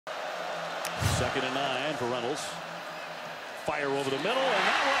2nd and 9 for Reynolds. Fire over the middle, and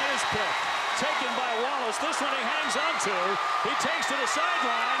that one is picked. Taken by Wallace. This one he hangs on to. He takes to the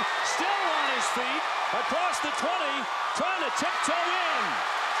sideline, still on his feet, across the 20, trying to tiptoe in.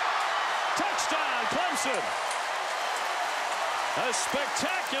 Touchdown, Clemson. A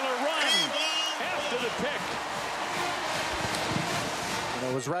spectacular run after the pick.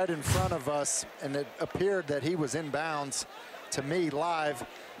 It was right in front of us, and it appeared that he was in bounds. To me, live,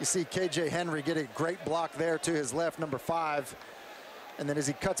 you see KJ Henry get a great block there to his left, number 5. And then as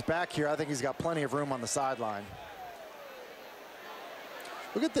he cuts back here, I think he's got plenty of room on the sideline.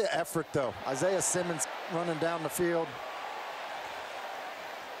 Look at the effort, though. Isaiah Simmons running down the field.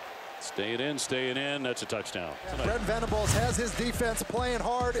 Staying in. That's a touchdown. Brent Venables has his defense playing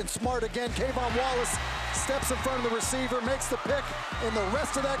hard and smart again. Kayvon Wallace steps in front of the receiver, makes the pick, and the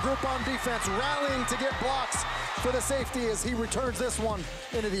rest of that group on defense rallying to get blocks for the safety as he returns this one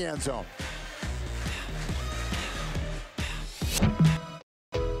into the end zone.